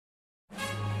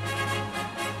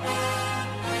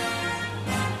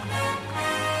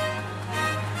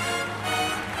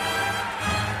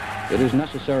It is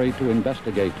necessary to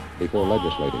investigate before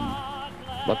legislating.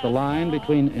 But the line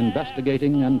between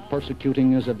investigating and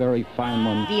persecuting is a very fine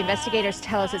one. The investigators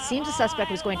tell us it seems the suspect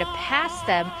was going to pass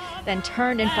them, then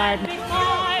turned and fired.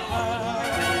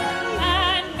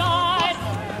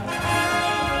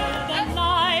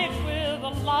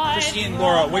 Christine,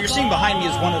 Laura, what you're seeing behind me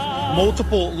is one of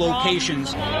multiple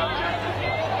locations. I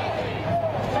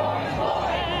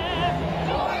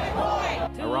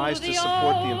rise to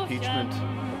support the impeachment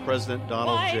of President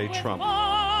Donald J. Trump.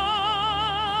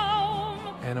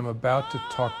 And I'm about to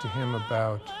talk to him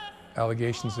about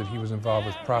allegations that he was involved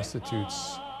with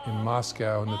prostitutes in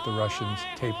Moscow and that the Russians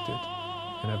taped it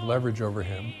and have leverage over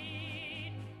him.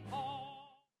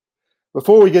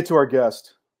 Before we get to our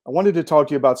guest, I wanted to talk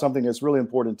to you about something that's really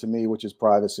important to me, which is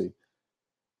privacy.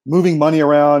 Moving money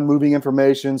around, moving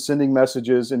information, sending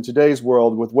messages in today's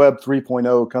world with Web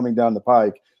 3.0 coming down the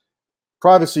pike,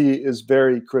 privacy is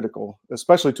very critical,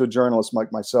 especially to a journalist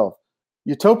like myself.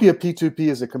 Utopia P2P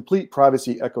is a complete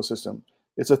privacy ecosystem.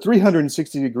 It's a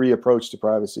 360-degree approach to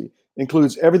privacy. It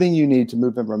includes everything you need to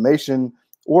move information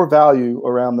or value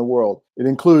around the world. It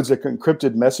includes an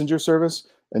encrypted messenger service,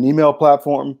 an email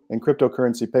platform, and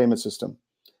cryptocurrency payment system.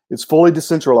 It's fully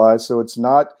decentralized, so it's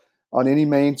not on any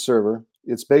main server.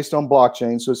 It's based on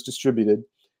blockchain, so it's distributed.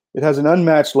 It has an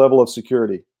unmatched level of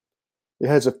security. It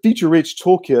has a feature-rich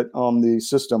toolkit on the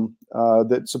system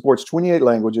that supports 28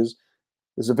 languages.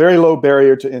 There's a very low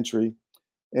barrier to entry,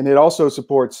 and it also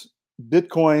supports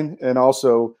Bitcoin and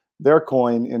also their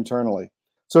coin internally.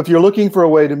 So if you're looking for a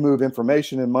way to move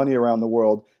information and money around the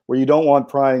world where you don't want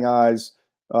prying eyes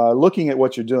looking at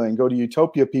what you're doing, go to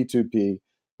Utopia P2P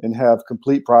and have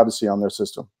complete privacy on their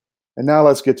system. And now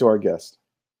let's get to our guest.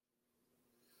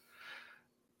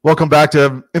 Welcome back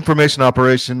to Information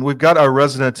Operation. We've got our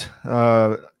resident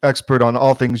expert on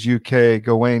all things UK,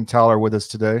 Gawain Towler, with us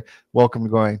today. Welcome,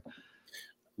 Gawain.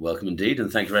 Welcome indeed,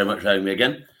 and thank you very much for having me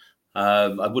again.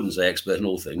 I wouldn't say expert in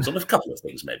all things, on a couple of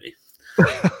things maybe.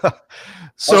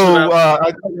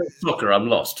 Soccer, I'm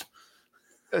lost.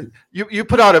 You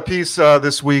put out a piece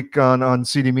this week on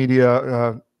CD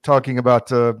Media talking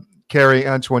about Carrie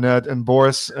Antoinette and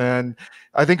Boris, and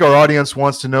I think our audience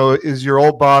wants to know, is your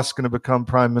old boss going to become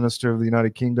Prime Minister of the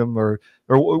United Kingdom, or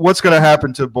what's going to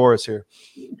happen to Boris here?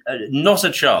 Not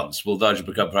a chance will Nigel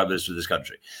become Prime Minister of this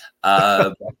country.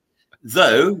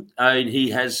 Though, I mean, he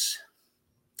has,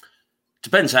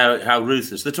 depends how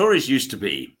ruthless. The Tories used to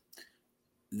be,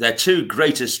 their two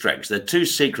greatest strengths, their two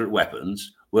secret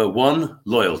weapons were, one,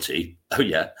 loyalty, oh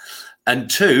yeah,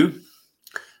 and two,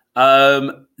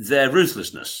 their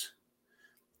ruthlessness.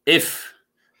 If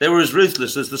they were as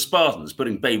ruthless as the Spartans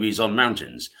putting babies on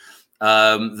mountains,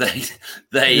 yes,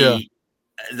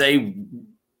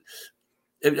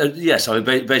 I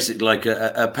mean, basically like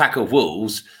a pack of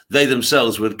wolves, they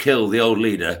themselves would kill the old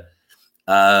leader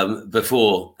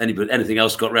before anything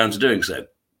else got round to doing so.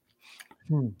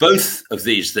 Both of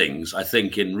these things, I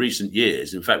think, in recent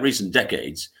years, in fact, recent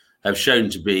decades, have shown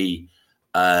to be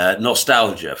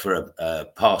nostalgia for a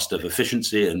past of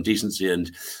efficiency and decency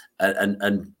and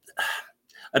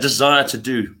a desire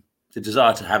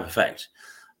to have effect.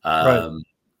 Right.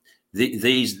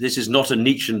 This is not a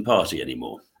Nietzschean party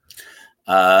anymore.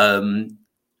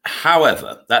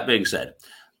 However, that being said,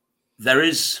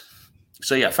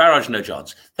 Farage no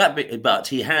chance. But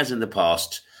he has in the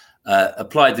past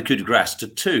applied the coup de grace to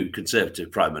two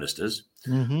Conservative prime ministers.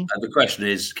 Mm-hmm. The question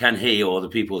is, can he or the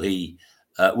people he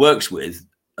works with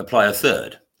apply a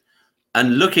third?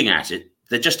 And looking at it,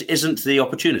 there just isn't the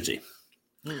opportunity.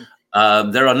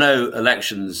 There are no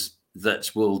elections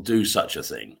that will do such a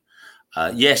thing.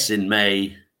 Yes, in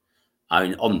May, I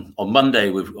mean, on Monday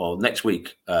or next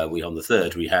week, on the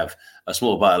 3rd, we have a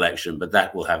small by-election, but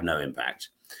that will have no impact.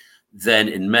 Then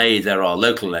in May, there are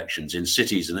local elections in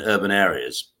cities and urban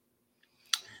areas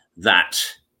that,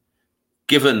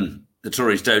 given the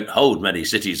Tories don't hold many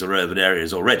cities or urban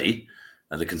areas already,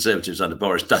 and the Conservatives under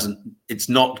Boris it's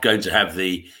not going to have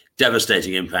the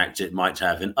devastating impact it might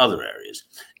have in other areas.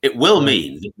 It will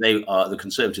mean that the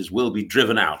Conservatives will be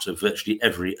driven out of virtually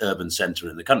every urban centre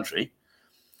in the country,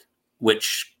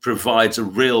 which provides a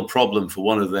real problem for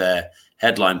one of their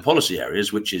headline policy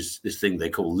areas, which is this thing they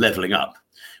call levelling up,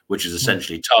 which is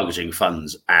essentially targeting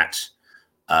funds at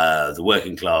the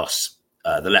working class,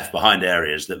 the left behind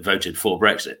areas that voted for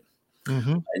Brexit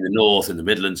in the North, in the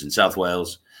Midlands, in South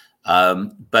Wales.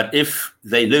 But if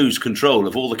they lose control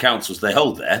of all the councils they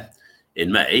hold there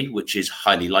in May, which is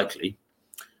highly likely,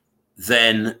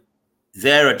 then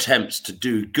their attempts to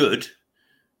do good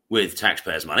with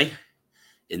taxpayers' money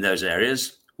in those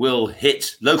areas will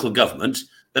hit local government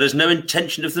that has no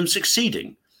intention of them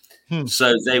succeeding.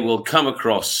 So they will come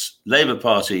across Labour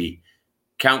Party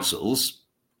councils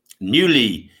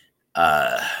newly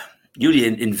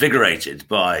invigorated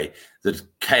by the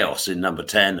chaos in Number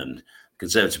 10 and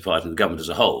Conservative Party and the government as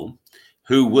a whole,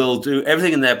 who will do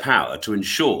everything in their power to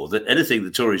ensure that anything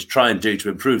the Tories try and do to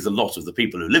improve the lot of the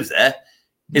people who live there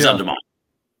is undermined.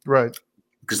 Right.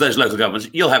 Because those local governments,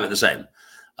 you'll have it the same.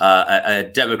 A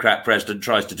Democrat president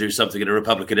tries to do something in a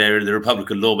Republican area, and the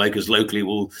Republican lawmakers locally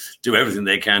will do everything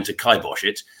they can to kibosh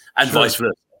it, and vice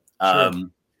versa.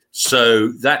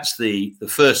 So that's the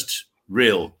first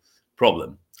real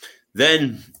problem.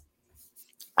 Then,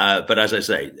 but as I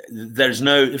say, there's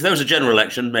no, if there was a general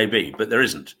election, maybe, but there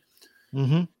isn't.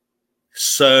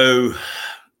 So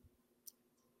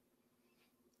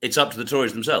it's up to the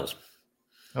Tories themselves.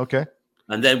 Okay.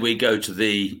 And then we go to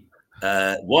the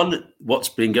what's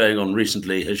been going on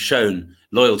recently has shown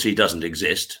loyalty doesn't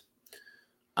exist.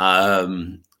 I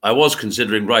was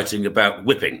considering writing about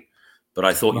whipping, but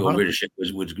I thought your readership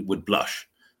would blush.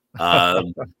 But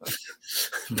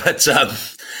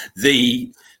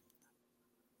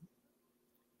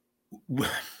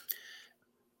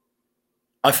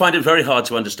I find it very hard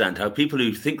to understand how people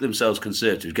who think themselves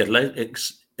conservative get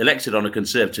elected on a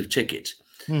conservative ticket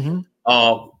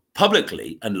are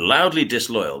publicly and loudly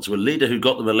disloyal to a leader who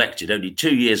got them elected only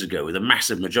 2 years ago with a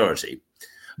massive majority,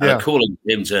 calling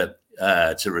him to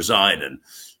resign and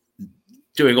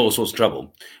doing all sorts of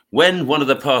trouble. When one of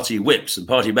the party whips and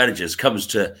party managers comes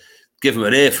to give them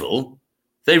an earful,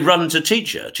 they run to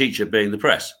teacher being the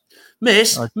press.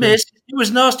 Miss, it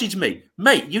was nasty to me.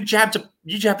 Mate, you jabbed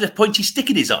a pointy stick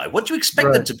in his eye. What do you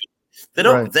expect them to be? They're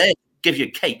not there to give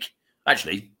you cake.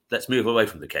 Actually, let's move away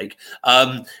from the cake.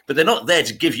 But they're not there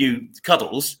to give you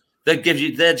cuddles. They're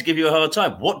there to give you a hard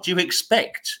time. What do you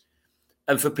expect?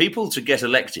 And for people to get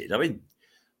elected, I mean,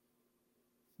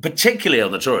 particularly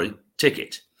on the Tory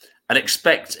ticket, and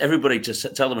expect everybody to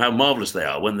tell them how marvellous they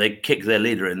are when they kick their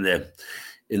leader in the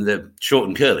short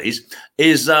and curlies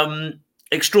is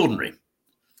extraordinary.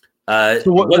 So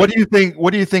what do you think?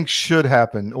 What do you think should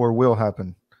happen or will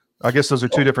happen? I guess those are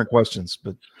two different questions.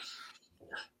 But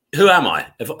who am I?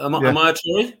 Am I a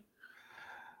Tory?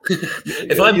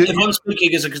 if I'm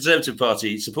speaking as a Conservative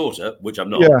Party supporter, which I'm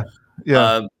not,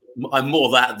 I'm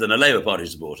more that than a Labour Party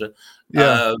supporter.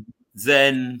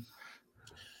 Then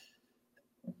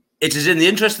it is in the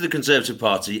interest of the Conservative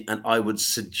Party, and I would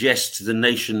suggest to the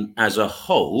nation as a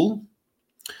whole,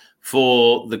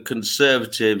 for the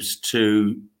Conservatives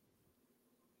to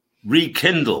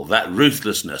rekindle that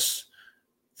ruthlessness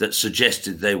that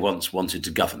suggested they once wanted to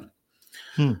govern.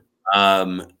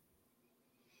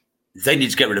 They need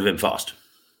to get rid of him fast.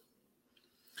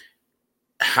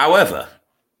 However,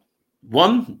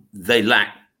 one, they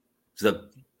lack the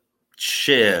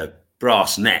sheer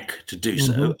brass neck to do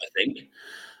so, I think.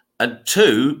 And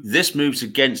two, this moves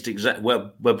against where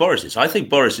Boris is. I think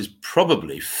Boris is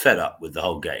probably fed up with the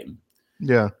whole game.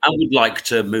 And would like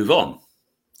to move on.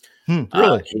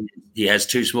 Really? He has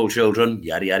two small children,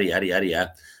 yada, yada, yada, yada,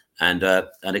 yada, and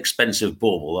an expensive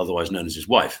bauble, otherwise known as his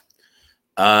wife.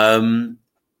 But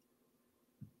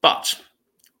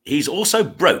he's also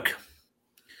broke.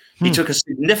 He took a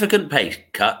significant pay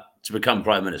cut to become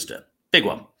prime minister. Big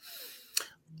one.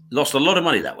 Lost a lot of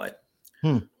money that way.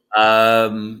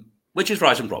 Which is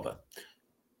right and proper.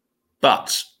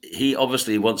 But he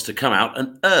obviously wants to come out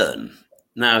and earn.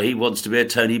 Now he wants to be a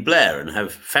Tony Blair and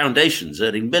have foundations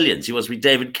earning millions. He wants to be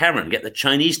David Cameron, get the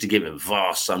Chinese to give him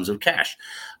vast sums of cash.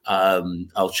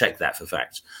 I'll check that for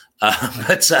facts.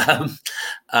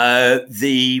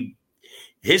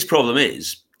 His problem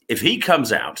is, if he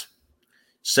comes out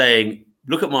saying,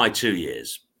 look at my 2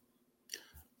 years,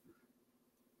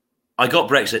 I got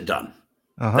Brexit done.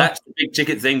 That's the big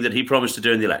ticket thing that he promised to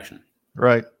do in the election.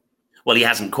 Right. Well, he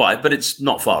hasn't quite, but it's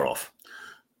not far off.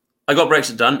 I got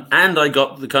Brexit done, and I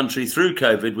got the country through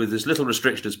COVID with as little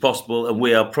restriction as possible, and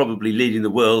we are probably leading the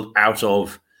world out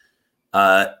of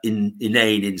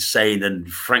inane, insane, and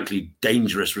frankly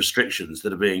dangerous restrictions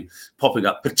that are popping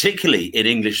up, particularly in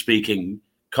English-speaking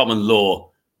common law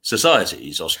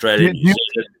societies, Australia, New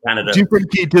Zealand, Canada. Do you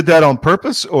think he did that on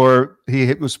purpose, or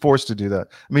he was forced to do that?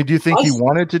 I mean, do you think he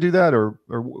wanted to do that, or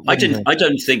I didn't? I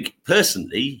don't think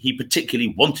personally he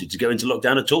particularly wanted to go into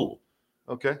lockdown at all.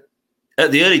 Okay.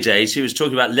 At the early days, he was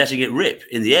talking about letting it rip.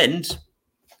 In the end,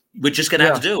 we're just going to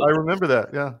have to do it. I remember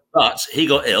that. Yeah. But he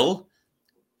got ill.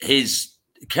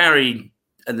 Carrie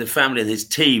and the family and his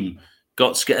team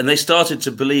got scared, and they started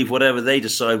to believe whatever they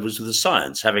decided was the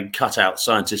science, having cut out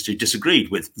scientists who disagreed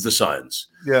with the science.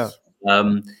 Yeah.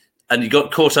 And he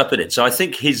got caught up in it. So I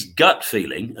think his gut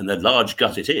feeling, and the large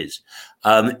gut it is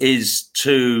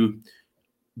to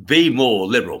be more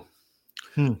liberal.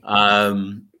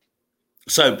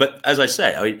 But as I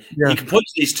say, I mean, he can point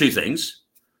to these two things,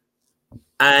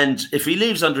 and if he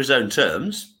leaves under his own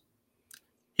terms,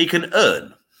 he can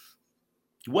earn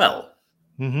well.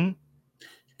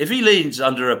 If he leaves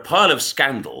under a pile of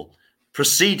scandal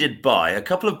preceded by a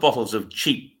couple of bottles of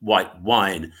cheap white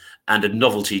wine and a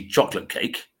novelty chocolate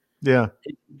cake, his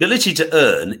ability to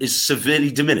earn is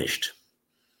severely diminished.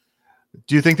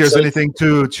 Do you think there's anything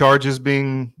to charges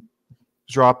being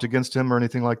dropped against him or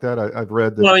anything like that? I've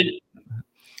read that.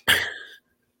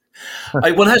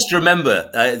 Well, one has to remember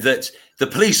that the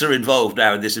police are involved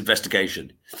now in this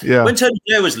investigation. Yeah. When Tony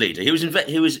Blair was leader, he was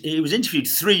interviewed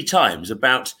 3 times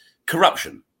about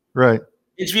corruption. Right.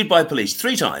 Interviewed by police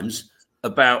 3 times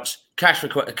about cash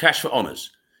for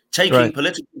honours, taking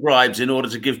political bribes in order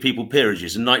to give people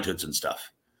peerages and knighthoods and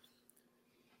stuff.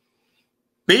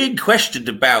 Being questioned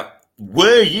about,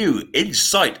 were you in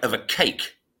sight of a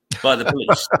cake by the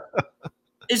police,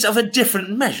 is of a different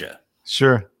measure.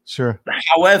 Sure.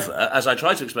 However, as I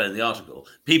try to explain in the article,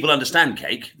 people understand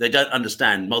cake. They don't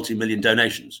understand multi-million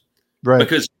donations. Right.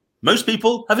 Because most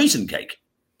people have eaten cake,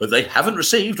 but they haven't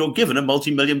received or given a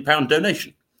multi-million pound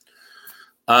donation.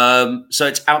 So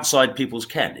it's outside people's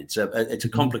ken. It's a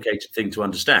complicated thing to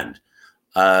understand.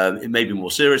 It may be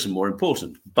more serious and more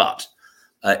important, but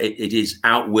it is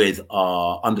out with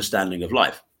our understanding of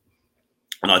life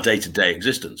and our day-to-day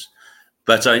existence.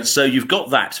 But so you've got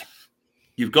that.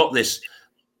 You've got this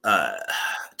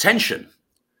tension.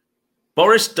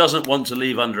 Boris doesn't want to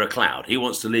leave under a cloud. He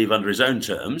wants to leave under his own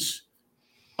terms.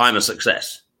 I'm a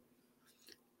success.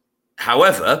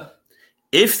 However,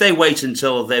 if they wait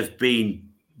until they've been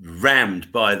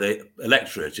rammed by the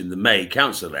electorate in the May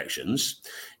council elections,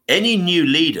 any new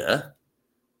leader,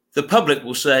 the public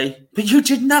will say, but you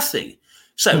did nothing.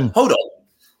 So hold on.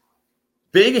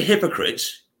 Being a hypocrite,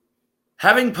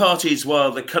 having parties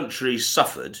while the country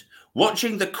suffered,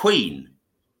 watching the Queen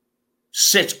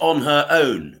sit on her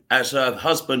own as her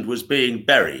husband was being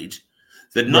buried,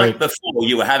 the night before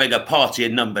you were having a party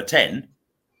in number 10,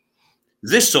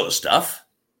 this sort of stuff,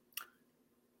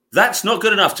 that's not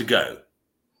good enough to go.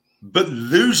 But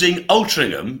losing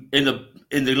Altrincham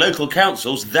in the local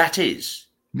councils, that is.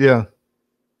 Yeah.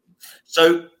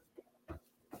 So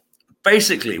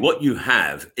basically what you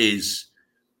have is,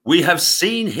 we have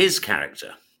seen his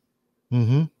character.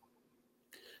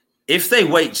 If they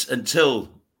wait until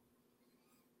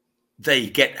they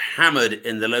get hammered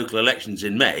in the local elections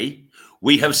in May,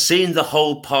 we have seen the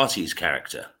whole party's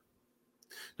character.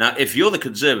 Now, if you're the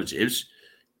Conservatives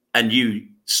and you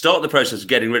start the process of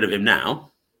getting rid of him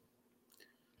now,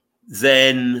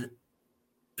 then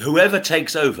whoever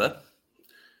takes over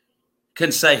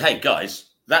can say, hey,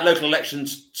 guys, that local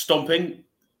election's stomping,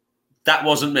 that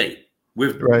wasn't me.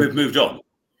 We've moved on.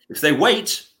 If they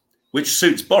wait, which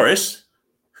suits Boris,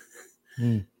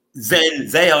 then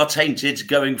they are tainted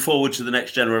going forward to the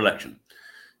next general election.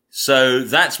 So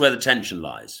that's where the tension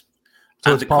lies.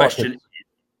 So and the question,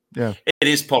 it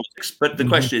is politics, but the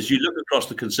question is, you look across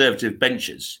the Conservative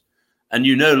benches and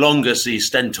you no longer see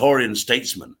stentorian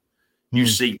statesmen. You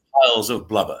see piles of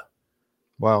blubber.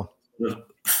 Wow.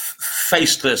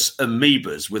 Faceless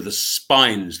amoebas with the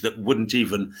spines that wouldn't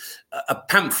even, a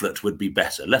pamphlet would be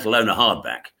better, let alone a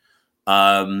hardback.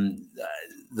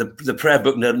 The prayer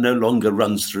book no longer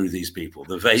runs through these people.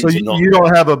 The veins are not. You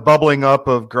don't have a bubbling up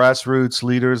of grassroots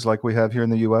leaders like we have here in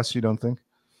the U.S., you don't think?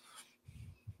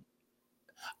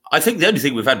 I think the only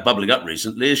thing we've had bubbling up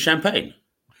recently is champagne.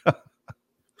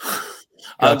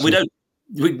 No.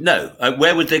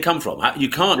 Where would they come from? You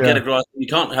can't you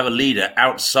can't have a leader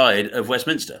outside of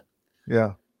Westminster.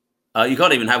 Yeah. You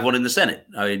can't even have one in the Senate.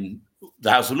 I mean,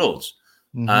 the House of Lords.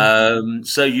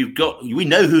 So we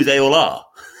know who they all are.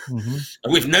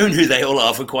 And we've known who they all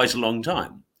are for quite a long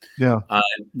time. Yeah.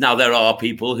 Now there are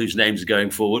people whose names are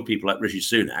going forward, people like Rishi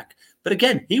Sunak. But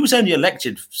again, he was only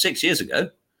elected 6 years ago.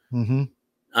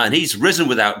 And he's risen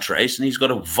without trace, and he's got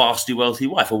a vastly wealthy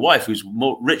wife, a wife who's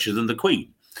more richer than the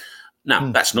Queen. Now,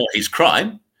 that's not his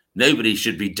crime. Nobody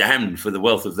should be damned for the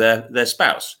wealth of their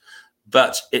spouse.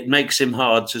 But it makes him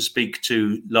hard to speak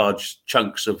to large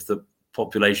chunks of the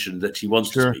population that he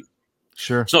wants to speak.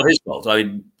 Sure. It's not his fault. I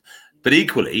mean, but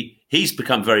equally, he's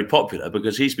become very popular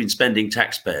because he's been spending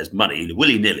taxpayers' money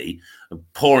willy-nilly and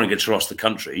pouring it across the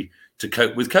country to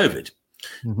cope with COVID.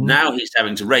 Now he's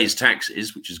having to raise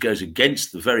taxes, which goes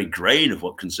against the very grain of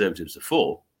what Conservatives are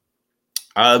for,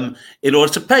 in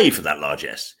order to pay for that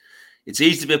largesse. It's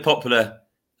easy to be a popular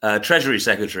Treasury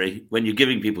Secretary when you're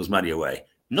giving people's money away.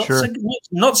 Not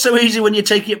so easy when you're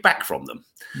taking it back from them.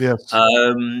 Yes.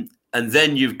 And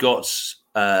then you've got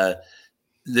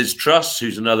Liz Truss,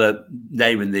 who's another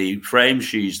name in the frame.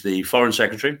 She's the Foreign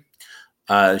Secretary.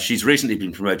 She's recently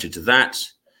been promoted to that.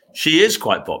 She is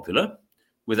quite popular,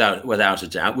 without a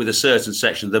doubt, with a certain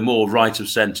section. The more right of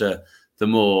centre, the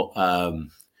more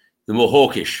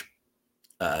hawkish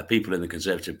people in the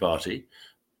Conservative Party.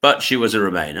 But she was a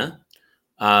Remainer,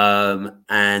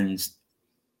 and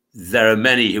there are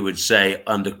many who would say,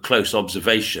 under close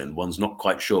observation, one's not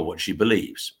quite sure what she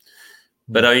believes.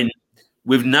 But I mean,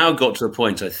 we've now got to a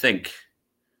point, I think.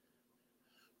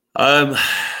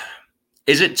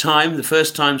 Is it time, the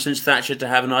first time since Thatcher, to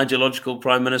have an ideological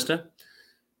prime minister?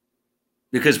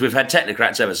 Because we've had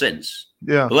technocrats ever since.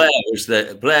 Yeah,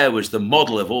 Blair was the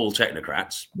model of all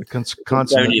technocrats. The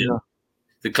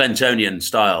Clintonian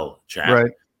style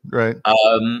chap. Right.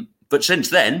 But since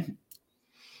then,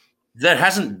 there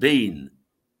hasn't been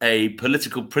a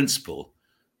political principle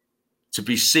to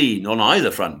be seen on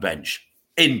either front bench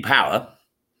in power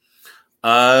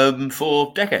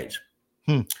for decades.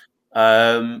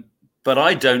 But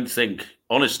I don't think,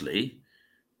 honestly,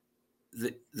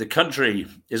 the country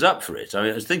is up for it. I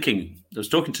mean, I was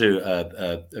talking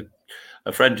to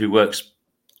a friend who works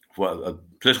for a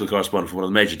political correspondent for one of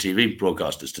the major TV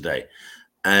broadcasters today,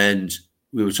 and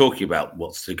we were talking about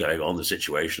what's going on, the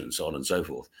situation, and so on and so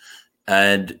forth.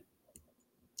 And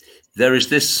there is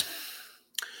this,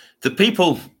 the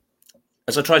people,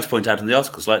 as I tried to point out in the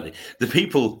article slightly, the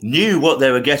people knew what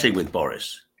they were getting with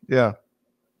Boris. Yeah.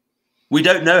 We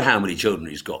don't know how many children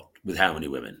he's got with how many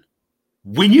women.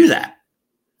 We knew that.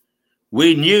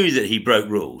 We knew that he broke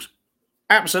rules.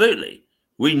 Absolutely.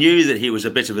 We knew that he was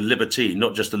a bit of a libertine,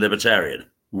 not just a libertarian.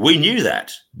 We knew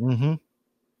that. Mm-hmm.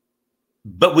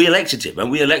 But we elected him,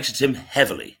 and we elected him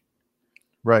heavily.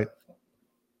 Right.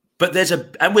 But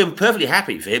and we were perfectly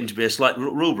happy for him to be a slight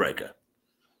rule breaker.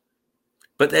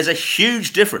 But there's a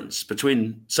huge difference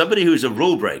between somebody who's a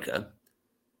rule breaker,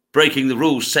 breaking the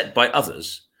rules set by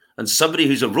others, and somebody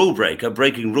who's a rule breaker,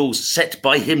 breaking rules set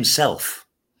by himself.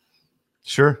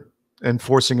 Sure. And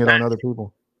forcing it on other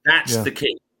people. That's the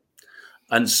key.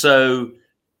 And so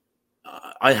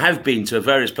I have been to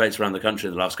various places around the country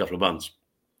in the last couple of months.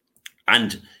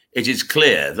 And it is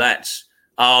clear that,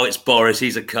 it's Boris,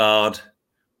 he's a card.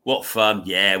 What fun.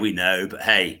 Yeah, we know. But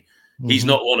hey, he's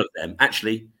not one of them.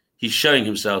 Actually, he's showing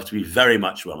himself to be very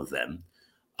much one of them.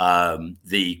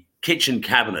 The kitchen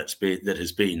cabinet that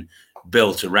has been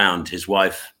built around his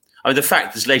wife. I mean, the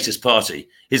fact this latest party,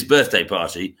 his birthday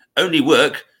party, only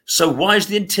work. So why is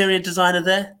the interior designer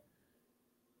there?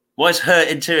 Why is her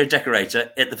interior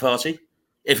decorator at the party?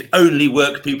 If only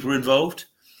work people are involved.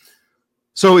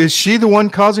 So is she the one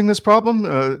causing this problem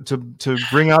to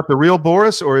bring out the real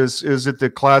Boris, or is it the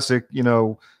classic,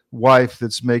 wife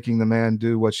that's making the man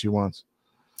do what she wants?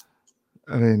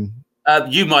 I mean,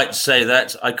 you might say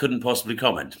that. I couldn't possibly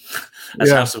comment,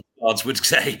 as House of Cards would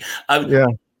say.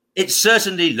 It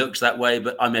certainly looks that way,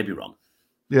 but I may be wrong.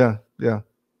 Yeah.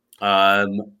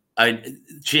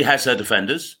 She has her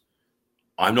defenders.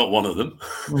 I'm not one of them,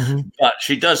 but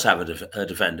she does have her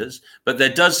defenders. But there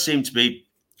does seem to be,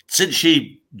 since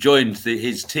she joined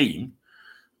his team,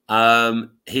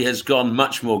 he has gone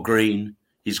much more green.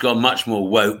 He's gone much more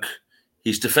woke.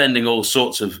 He's defending all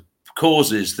sorts of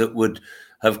causes that would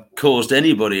have caused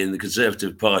anybody in the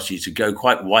Conservative Party to go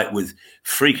quite white with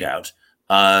freak out.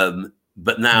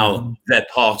 But now they're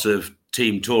part of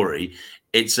Team Tory.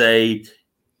 It's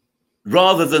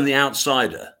rather than the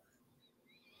outsider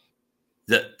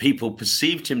that people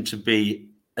perceived him to be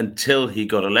until he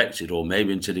got elected, or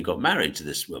maybe until he got married to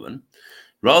this woman,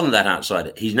 rather than that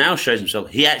outsider, he now shows himself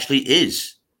he actually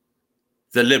is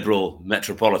the liberal,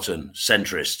 metropolitan,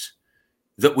 centrist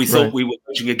that we thought we were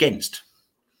voting against.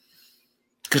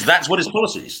 Because that's what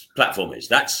his platform is.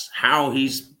 That's how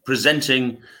he's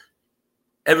presenting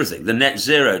everything, the net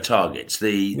zero targets,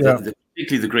 particularly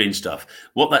the green stuff,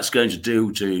 what that's going to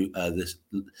do to the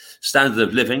standard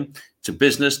of living, to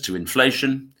business, to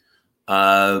inflation,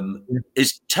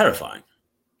 is terrifying.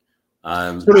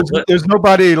 So there's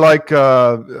nobody like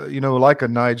like a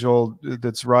Nigel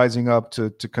that's rising up to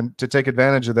take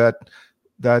advantage of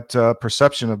that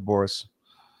perception of Boris.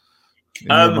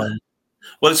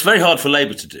 Well, it's very hard for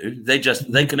Labour to do. They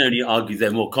can only argue they're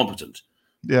more competent.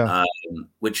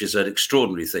 Which is an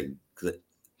extraordinary thing that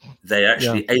they're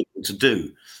actually able to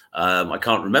do. I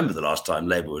can't remember the last time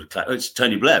Labour was. It's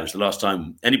Tony Blair was the last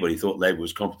time anybody thought Labour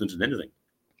was competent in anything.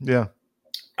 Yeah.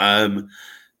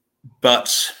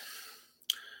 But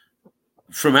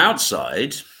from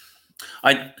outside,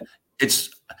 I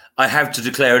have to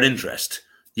declare an interest.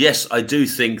 Yes, I do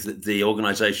think that the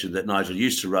organisation that Nigel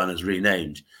used to run has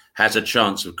renamed has a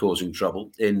chance of causing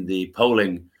trouble in the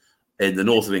polling in the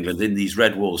north of England, in these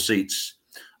red wall seats.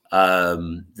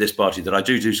 this party that I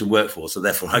do some work for, so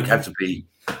therefore I have to be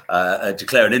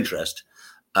declare an interest,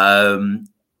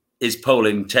 is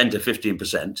polling 10 to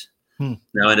 15%.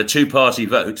 Now, in a two-party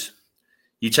vote,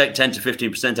 you take 10 to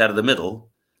 15% out of the middle,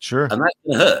 sure, and that's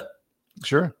going to hurt.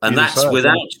 Sure, and that's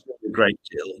without doing a great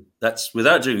deal. That's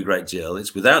without doing a great deal.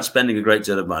 It's without spending a great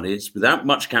deal of money. It's without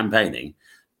much campaigning.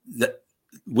 That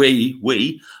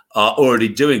we are already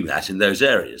doing that in those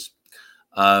areas,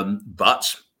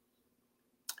 but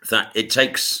that it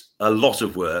takes a lot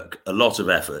of work, a lot of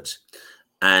effort,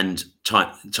 and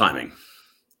timing.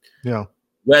 Yeah.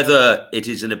 Whether it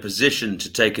is in a position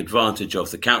to take advantage of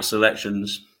the council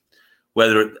elections,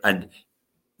 and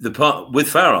the part with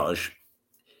Farage,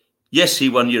 yes, he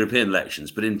won European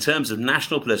elections, but in terms of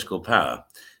national political power,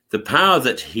 the power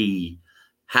that he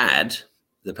had,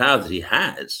 the power that he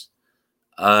has,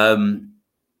 and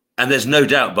there's no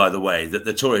doubt, by the way, that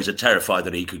the Tories are terrified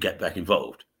that he could get back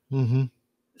involved. Mm-hmm.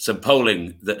 Some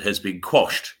polling that has been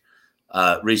quashed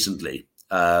recently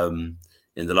in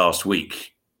the last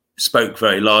week spoke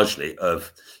very largely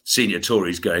of senior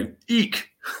Tories going, eek,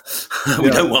 we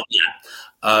don't want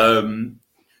that.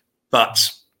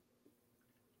 But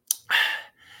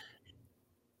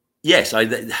yes,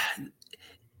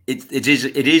 it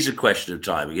is a question of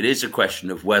timing. It is a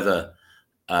question of whether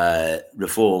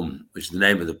Reform, which is the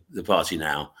name of the party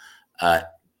now,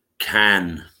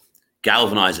 can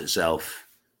galvanize itself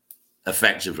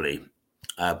effectively,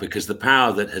 because the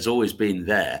power that has always been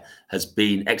there has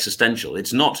been existential.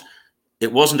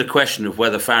 It wasn't a question of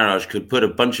whether Farage could put a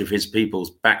bunch of his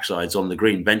people's backsides on the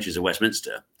green benches of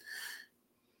Westminster.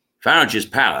 Farage's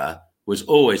power was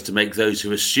always to make those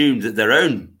who assumed that their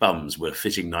own bums were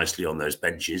fitting nicely on those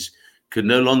benches could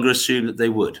no longer assume that they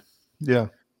would. Yeah,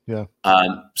 yeah.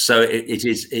 So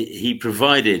he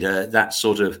provided that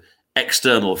sort of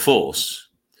external force.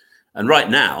 And right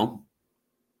now,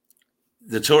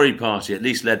 the Tory party, at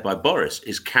least led by Boris,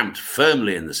 is camped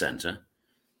firmly in the centre.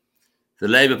 The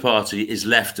Labour Party is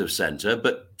left of centre,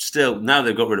 but still, now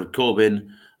they've got rid of Corbyn,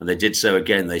 and they did so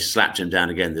again. They slapped him down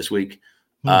again this week.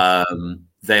 They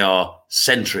are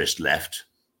centrist left.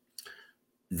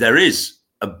 There is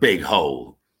a big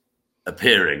hole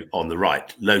appearing on the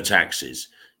right: low taxes,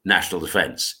 national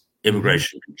defence,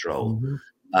 immigration control,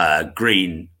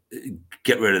 green,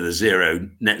 get rid of the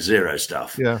net zero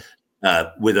stuff,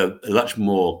 with a much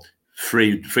more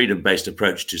freedom-based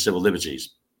approach to civil liberties.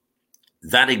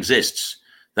 That exists.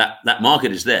 That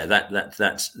market is there.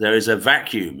 There is a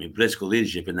vacuum in political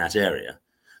leadership in that area.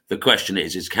 The question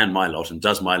is can my lot, and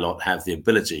does my lot have the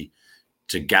ability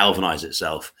to galvanize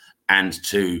itself and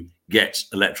to get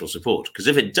electoral support? Because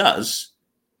if it does,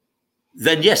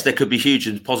 then yes, there could be huge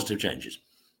and positive changes.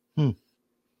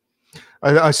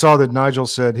 I saw that Nigel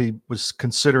said he was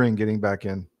considering getting back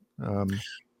in.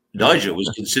 Nigel was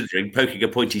considering poking a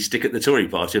pointy stick at the Tory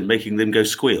party and making them go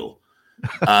squeal.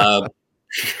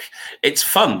 It's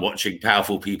fun watching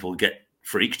powerful people get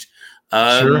freaked.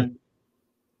 Sure.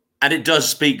 And it does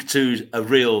speak to a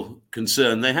real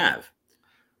concern they have.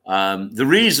 The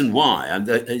reason why, and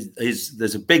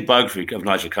there's a big biography of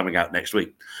Nigel coming out next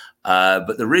week,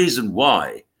 but the reason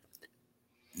why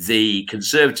the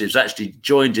Conservatives actually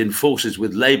joined in forces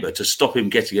with Labour to stop him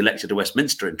getting elected to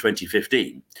Westminster in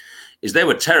 2015 is they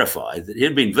were terrified that he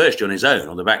had been virtually on his own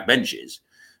on the backbenches.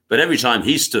 But every time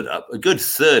he stood up, a good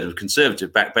third of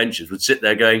Conservative backbenchers would sit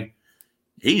there going,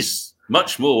 he's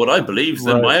much more what I believe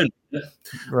than my own.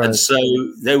 Right. And so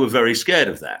they were very scared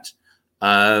of that.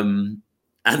 And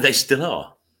they still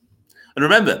are. And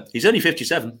remember, he's only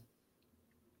 57.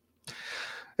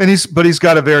 And he's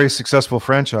got a very successful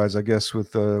franchise, I guess,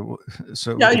 with he's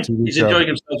enjoying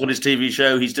himself on his TV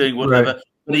show. He's doing whatever. Right.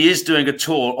 But he is doing a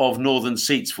tour of Northern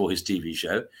Seats for his TV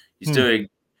show. He's doing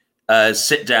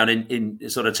sit down in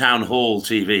sort of town hall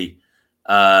TV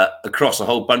across a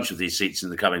whole bunch of these seats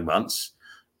in the coming months.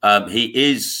 He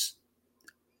is,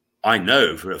 I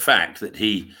know for a fact that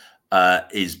he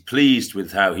is pleased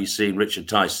with how he's seen Richard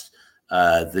Tice,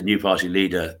 the new party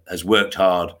leader, has worked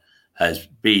hard, has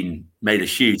made a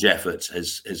huge effort,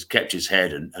 has kept his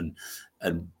head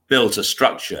and built a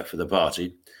structure for the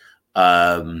party.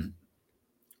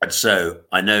 And so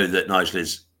I know that Nigel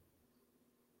is,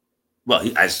 well,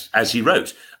 as he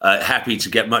wrote, happy to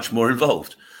get much more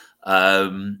involved.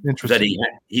 Interesting.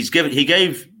 He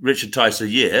gave Richard Tice a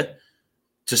year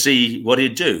to see what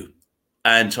he'd do,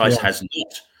 and Tice has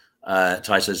not.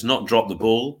 Tice has not dropped the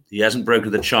ball. He hasn't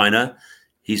broken the china.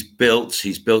 He's built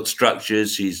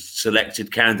structures. He's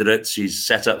selected candidates. He's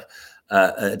set up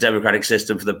a democratic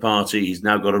system for the party. He's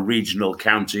now got a regional,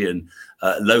 county, and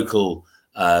local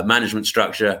management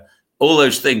structure. all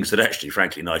those things that actually,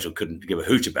 frankly, Nigel couldn't give a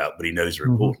hoot about, but he knows are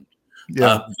important.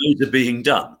 Yeah. Those are being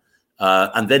done.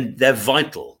 And then they're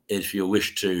vital if you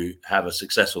wish to have a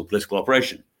successful political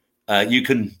operation. You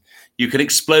can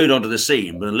explode onto the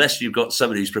scene, but unless you've got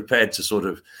somebody who's prepared to sort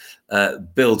of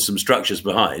build some structures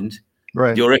behind,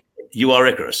 right, you are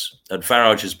Icarus. And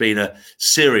Farage has been a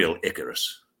serial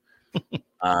Icarus,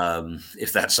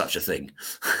 if that's such a thing.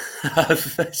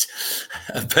 but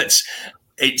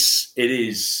it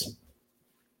is,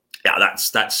 yeah,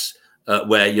 that's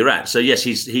where you're at. So yes,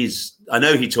 he's. I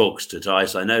know he talks to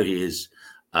Tice. I know he is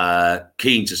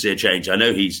keen to see a change. I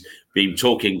know he's been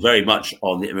talking very much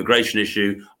on the immigration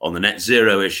issue, on the net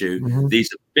zero issue. Mm-hmm. These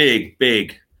are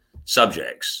big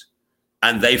subjects,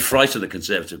 and they frighten the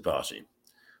Conservative Party.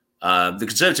 The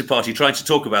Conservative Party tried to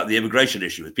talk about the immigration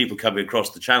issue with people coming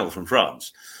across the channel from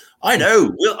France. I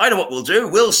know what we'll do.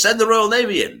 We'll send the Royal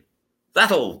Navy in.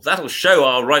 That'll show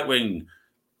our right-wing,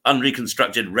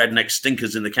 unreconstructed redneck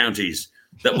stinkers in the counties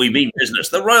that we mean business.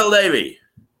 The Royal Navy.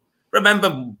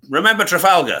 Remember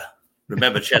Trafalgar.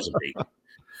 Remember Chesapeake.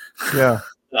 Yeah.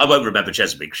 I won't remember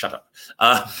Chesapeake. Shut up.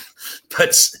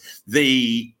 But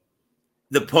the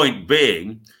point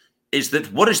being is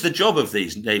that what is the job of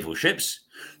these naval ships?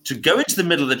 To go into the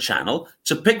middle of the channel,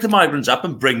 to pick the migrants up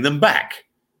and bring them back.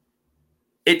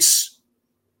 It's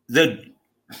the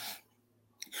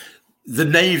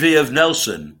Navy of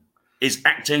Nelson is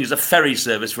acting as a ferry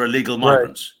service for illegal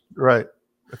migrants. Right.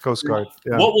 The Coast Guard.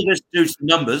 Yeah. What will this do to the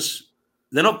numbers?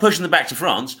 They're not pushing them back to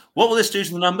France. What will this do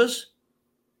to the numbers?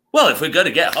 Well, if we're going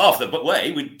to get half the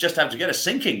way, we just have to get a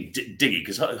sinking dinghy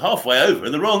because halfway over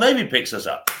and the Royal Navy picks us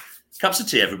up. Cups of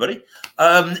tea, everybody.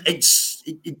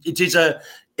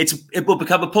 It will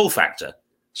become a pull factor.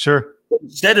 Sure.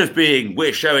 Instead of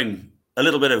we're showing a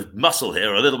little bit of muscle here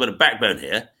or a little bit of backbone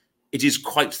here, it is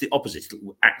quite the opposite. It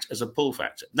will act as a pull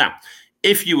factor. Now,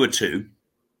 if you were to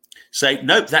say,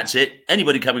 nope, that's it.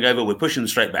 Anybody coming over, we're pushing them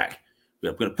straight back.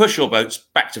 We're going to push your boats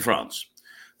back to France.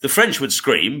 The French would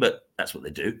scream, but that's what they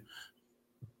do.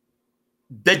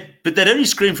 But they'd only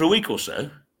scream for a week or so.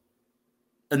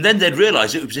 And then they'd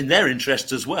realise it was in their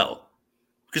interests as well.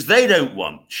 Because they don't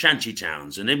want shanty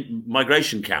towns and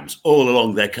migration camps all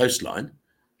along their coastline.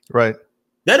 Right.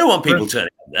 They don't want people turning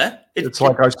up there. It's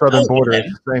like our southern border.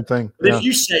 It's the same thing. But if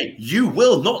you say, you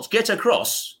will not get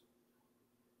across,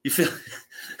 you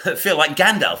feel like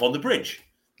Gandalf on the bridge.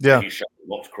 Yeah. You shall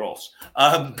not cross.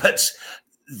 But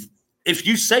if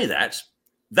you say that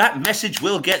message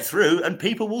will get through and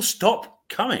people will stop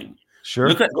coming. Sure.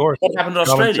 Look at what happened in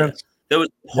Australia. There was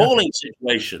a appalling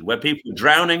situation where people were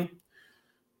drowning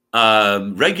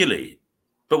regularly.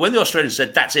 But when the Australians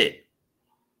said, that's it,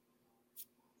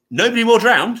 nobody more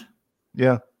drowned.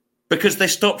 Yeah. Because they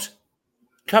stopped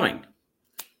coming.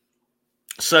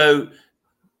 So,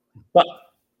 but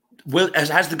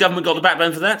has the government got the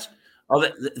backbone for that?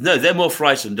 No, they're more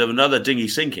frightened of another dinghy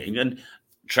sinking. And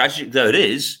tragic though it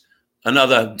is,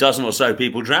 another dozen or so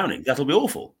people drowning. That'll be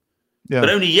awful. Yeah. But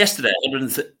only yesterday,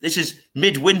 this is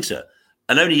midwinter,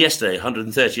 and only yesterday,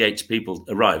 138 people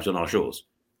arrived on our shores.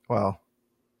 Wow.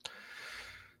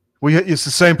 It's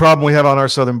the same problem we have on our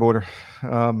southern border.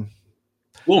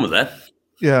 Warmer there.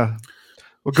 Yeah.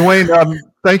 Well, Gawain,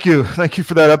 thank you. Thank you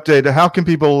for that update. How can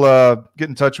people get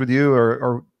in touch with you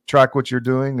or track what you're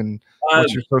doing and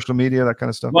what's your social media, that kind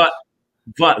of stuff?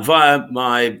 Via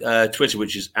my Twitter,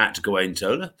 which is @Gawain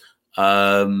Towler.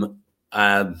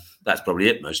 That's probably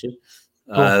it mostly.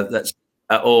 Cool. That's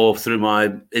or through my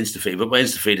Insta feed, but my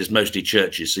Insta feed is mostly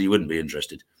churches, so you wouldn't be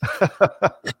interested.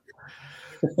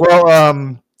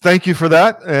 Well, thank you for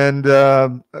that, and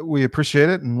we appreciate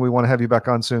it, and we want to have you back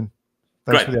on soon.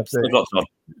 Thanks for the update.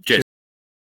 Cheers.